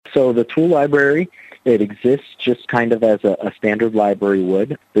So the tool library, it exists just kind of as a standard library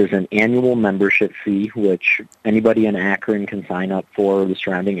would. There's an annual membership fee, which anybody in Akron can sign up for, the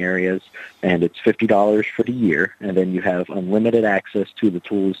surrounding areas, and it's $50 for the year. And then you have unlimited access to the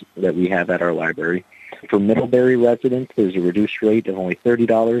tools that we have at our library. For Middlebury residents, there's a reduced rate of only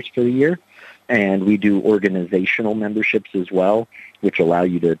 $30 for the year. And we do organizational memberships as well, which allow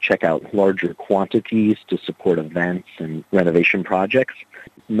you to check out larger quantities to support events and renovation projects.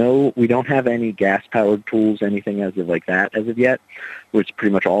 No, we don't have any gas-powered tools, anything as of like that as of yet. It's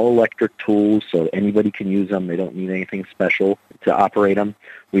pretty much all electric tools, so anybody can use them. They don't need anything special to operate them.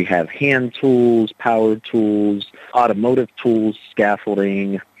 We have hand tools, powered tools, automotive tools,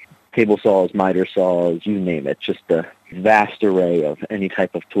 scaffolding, table saws, miter saws, you name it, just a vast array of any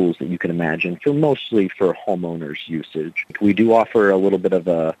type of tools that you can imagine, mostly for homeowners' usage. We do offer a little bit of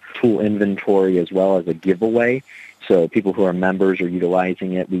a tool inventory as well as a giveaway. So people who are members are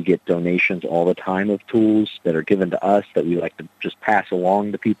utilizing it. We get donations all the time of tools that are given to us that we like to just pass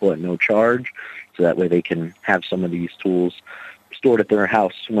along to people at no charge, so that way they can have some of these tools stored at their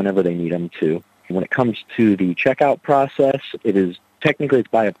house whenever they need them to. When it comes to the checkout process, technically it's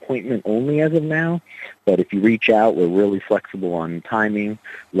by appointment only as of now, but if you reach out, we're really flexible on timing.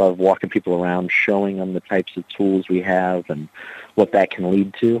 Love walking people around, showing them the types of tools we have and what that can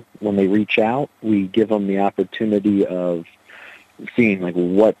lead to. When they reach out, we give them the opportunity of seeing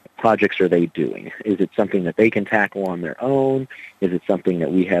what projects are they doing. Is it something that they can tackle on their own? Is it something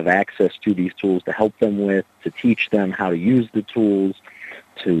that we have access to these tools to help them with, to teach them how to use the tools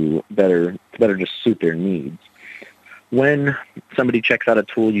to better just suit their needs? When somebody checks out a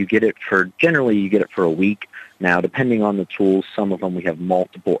tool, generally you get it for a week. Now, depending on the tools, some of them we have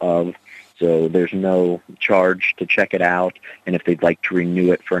multiple of, so there's no charge to check it out. And if they'd like to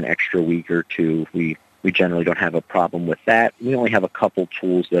renew it for an extra week or two, we generally don't have a problem with that. We only have a couple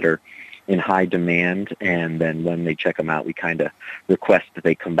tools that are in high demand, and then when they check them out, we kind of request that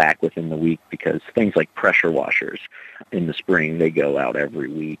they come back within the week, because things like pressure washers in the spring, they go out every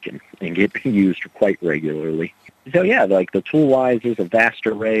week and get used quite regularly. So yeah, the tool-wise, there's a vast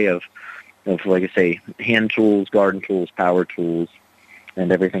array of, like I say, hand tools, garden tools, power tools,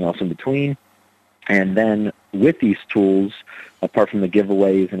 and everything else in between. And then with these tools, apart from the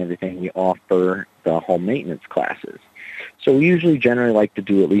giveaways and everything, we offer the home maintenance classes. So we usually generally like to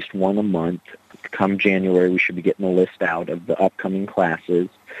do at least one a month. Come January, we should be getting a list out of the upcoming classes.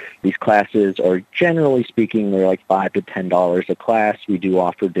 These classes are, generally speaking, they're like $5 to $10 a class. We do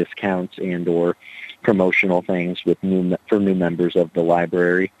offer discounts and or promotional things for new members of the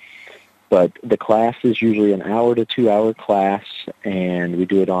library. But the class is usually an hour to 2 hour class, and we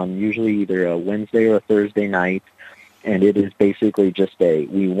do it on usually either a Wednesday or a Thursday night. And it is basically just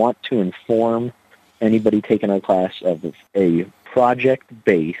we want to inform anybody taking our class of a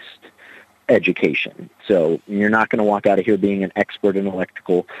project-based education. So you're not going to walk out of here being an expert in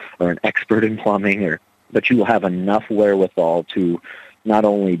electrical or an expert in plumbing, but you will have enough wherewithal to not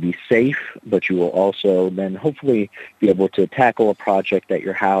only be safe, but you will also then hopefully be able to tackle a project at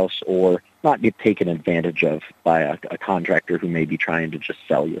your house or not get taken advantage of by a contractor who may be trying to just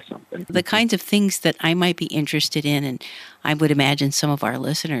sell you something. The kinds of things that I might be interested in, and I would imagine some of our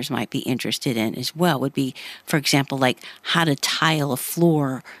listeners might be interested in as well, would be, for example, like how to tile a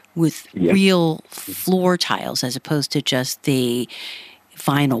floor with real floor tiles as opposed to just the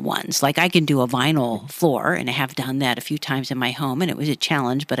vinyl ones. Like I can do a vinyl floor, and I have done that a few times in my home, and it was a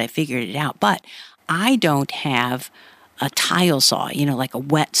challenge, but I figured it out. But I don't have a tile saw, like a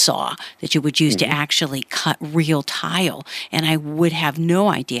wet saw that you would use to actually cut real tile. And I would have no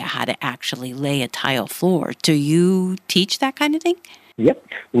idea how to actually lay a tile floor. Do you teach that kind of thing? Yep.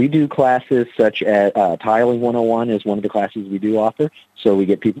 We do classes such as Tiling 101 is one of the classes we do offer. So we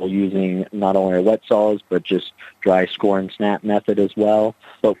get people using not only our wet saws, but just dry score and snap method as well.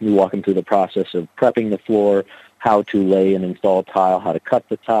 So we walk them through the process of prepping the floor, how to lay and install tile, how to cut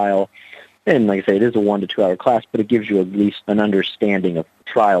the tile. And like I say, it is a 1 to 2 hour class, but it gives you at least an understanding of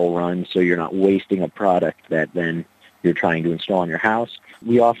trial runs, so you're not wasting a product that then you're trying to install in your house.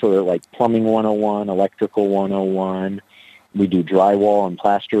 We offer like Plumbing 101, Electrical 101. We do drywall and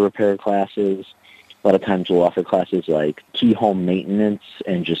plaster repair classes. A lot of times we'll offer classes like key home maintenance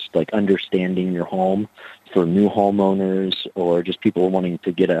and just like understanding your home for new homeowners or just people wanting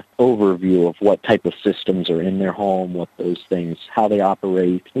to get an overview of what type of systems are in their home, what those things, how they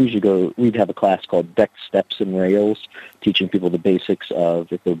operate. We'd have a class called Deck Steps and Rails, teaching people the basics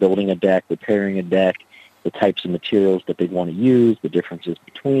of if they're building a deck, repairing a deck, the types of materials that they'd want to use, the differences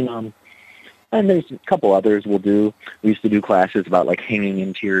between them. And there's a couple others we'll do. We used to do classes about like hanging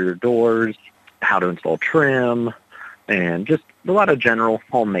interior doors, how to install trim, and just a lot of general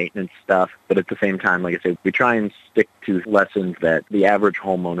home maintenance stuff. But at the same time, like I said, we try and stick to lessons that the average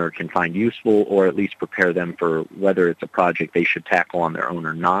homeowner can find useful, or at least prepare them for whether it's a project they should tackle on their own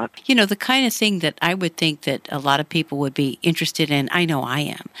or not. The kind of thing that I would think that a lot of people would be interested in, I know I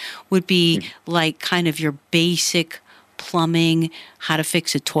am, would be like kind of your basic plumbing, how to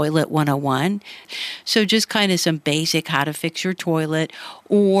fix a toilet 101. So just kind of some basic how to fix your toilet,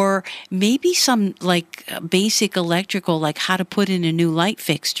 or maybe some like basic electrical, like how to put in a new light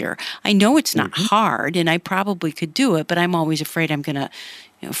fixture. I know it's not hard and I probably could do it, but I'm always afraid I'm going to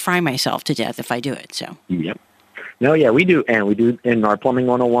fry myself to death if I do it. So. Yep. No, yeah, we do. And we do in our Plumbing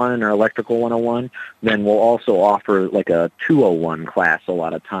 101 and our Electrical 101. Then we'll also offer like a 201 class a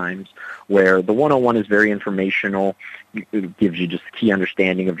lot of times, where the 101 is very informational. It gives you just key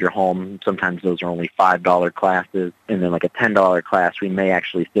understanding of your home. Sometimes those are only $5 classes. And then like a $10 class, we may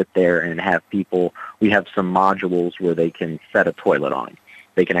actually sit there and have people, we have some modules where they can set a toilet on.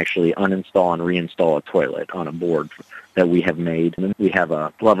 They can actually uninstall and reinstall a toilet on a board that we have made. And then we have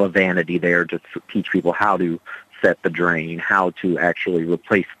a Love of Vanity there to teach people how to set the drain, how to actually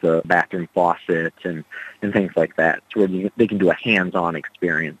replace the bathroom faucet, and things like that, so where they can do a hands-on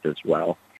experience as well.